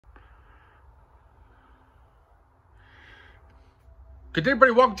Good day,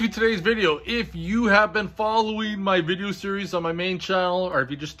 everybody. Welcome to today's video. If you have been following my video series on my main channel, or if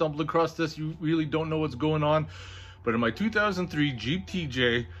you just stumbled across this, you really don't know what's going on. But in my 2003 Jeep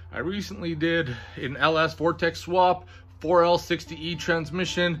TJ, I recently did an LS Vortex swap, 4L60E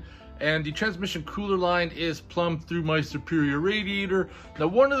transmission, and the transmission cooler line is plumbed through my superior radiator. Now,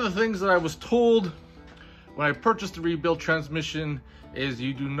 one of the things that I was told when I purchased the rebuilt transmission is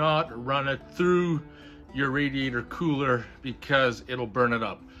you do not run it through your radiator cooler because it'll burn it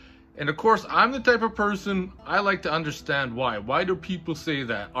up. And of course, I'm the type of person, I like to understand why. Why do people say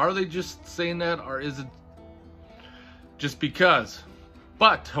that? Are they just saying that, or is it just because?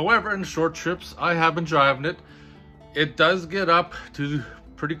 But however, in short trips, I have been driving it. It does get up to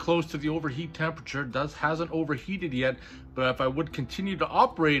pretty close to the overheat temperature. It hasn't overheated yet, but if I would continue to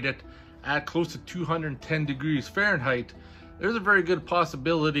operate it at close to 210 degrees Fahrenheit, there's a very good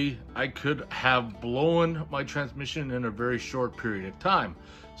possibility I could have blown my transmission in a very short period of time.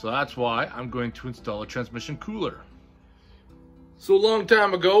 So that's why I'm going to install a transmission cooler. So a long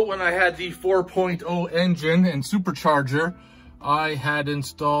time ago, when I had the 4.0 engine and supercharger, I had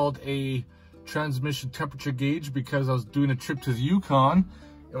installed a transmission temperature gauge because I was doing a trip to the Yukon,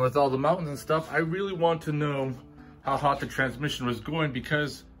 and with all the mountains and stuff, I really want to know how hot the transmission was going,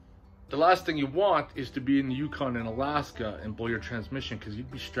 because the last thing you want is to be in the Yukon in Alaska and blow your transmission, because you'd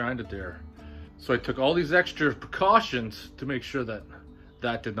be stranded there. So I took all these extra precautions to make sure that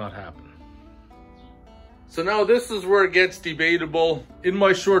that did not happen. So now this is where it gets debatable. In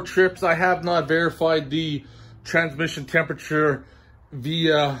my short trips, I have not verified the transmission temperature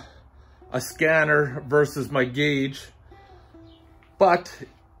via a scanner versus my gauge. But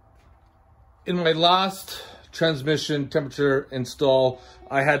in my last transmission temperature install,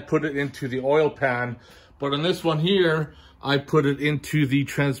 I had put it into the oil pan, but on this one here, I put it into the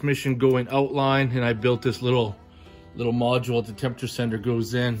transmission going out line, and I built this little module that the temperature sender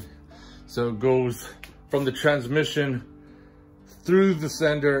goes in. So it goes from the transmission through the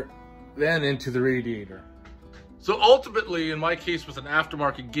sender, then into the radiator. So ultimately, in my case with an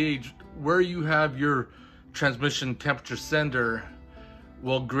aftermarket gauge, where you have your transmission temperature sender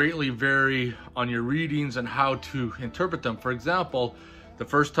will greatly vary on your readings and how to interpret them. For example, the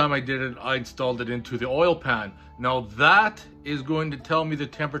first time I did it, I installed it into the oil pan. Now that is going to tell me the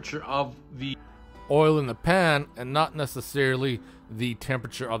temperature of the oil in the pan and not necessarily the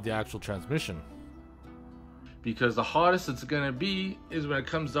temperature of the actual transmission. Because the hottest it's gonna be is when it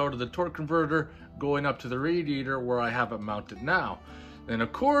comes out of the torque converter going up to the radiator where I have it mounted now. And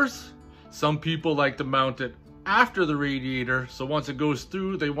of course, some people like to mount it after the radiator, so once it goes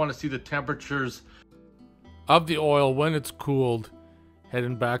through, they want to see the temperatures of the oil when it's cooled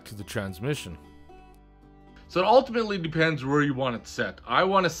heading back to the transmission. So it ultimately depends where you want it set. I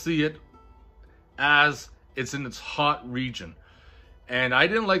want to see it as it's in its hot region, and I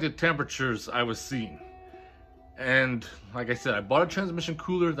didn't like the temperatures I was seeing. And like I said, I bought a transmission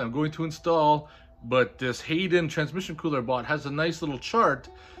cooler that I'm going to install, but this Hayden transmission cooler I bought has a nice little chart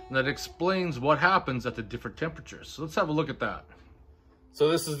that explains what happens at the different temperatures. So let's have a look at that. So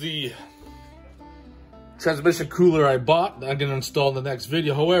this is the transmission cooler I bought that I'm gonna install in the next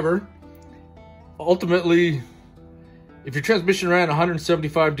video. However, ultimately, if your transmission ran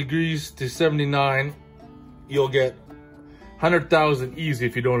 175 degrees to 79, you'll get 100,000 easy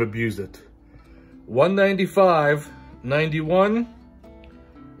if you don't abuse it. 195, 91,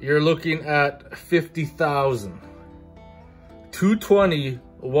 you're looking at 50,000. 220,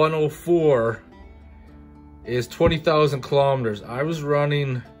 104 is 20,000 kilometers. I was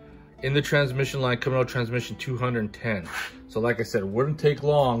running in the transmission line, coming out transmission 210. So like I said, it wouldn't take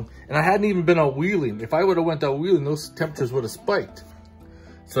long. And I hadn't even been out wheeling. If I would have went out wheeling, those temperatures would have spiked.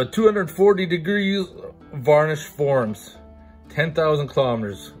 So 240 degrees, varnish forms, 10,000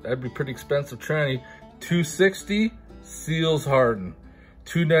 kilometers. That'd be pretty expensive tranny. 260, seals harden.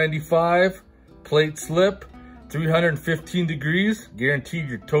 295, plate slip. 315 degrees, guaranteed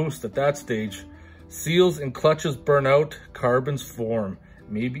you're toast at that stage. Seals and clutches burn out, carbons form,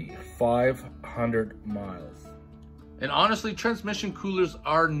 maybe 500 miles. And honestly, transmission coolers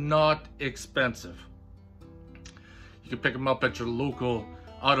are not expensive. You can pick them up at your local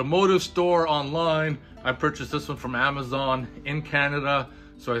automotive store, online. I purchased this one from Amazon in Canada,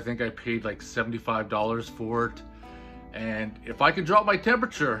 so I think I paid like $75 for it. And if I can drop my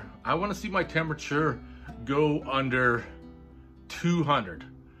temperature, I want to see my temperature go under 200.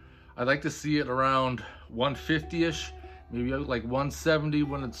 I'd like to see it around 150-ish, maybe like 170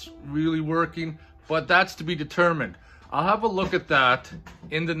 when it's really working, but that's to be determined. I'll have a look at that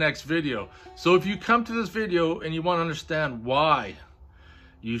in the next video. So if you come to this video and you want to understand why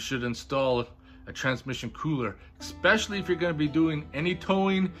you should install a transmission cooler, especially if you're going to be doing any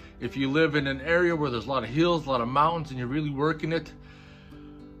towing. If you live in an area where there's a lot of hills, a lot of mountains, and you're really working it,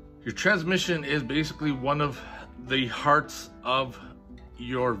 your transmission is basically one of the hearts of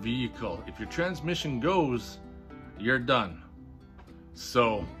your vehicle. If your transmission goes, you're done.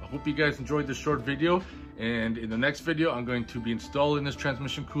 So I hope you guys enjoyed this short video, and in the next video I'm going to be installing this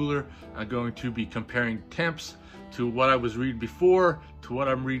transmission cooler. I'm going to be comparing temps to what I was reading before to what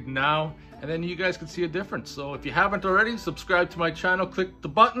I'm reading now, and then you guys can see a difference. So if you haven't already, subscribe to my channel, click the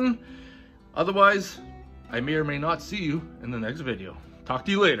button. Otherwise, I may or may not see you in the next video. Talk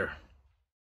to you later.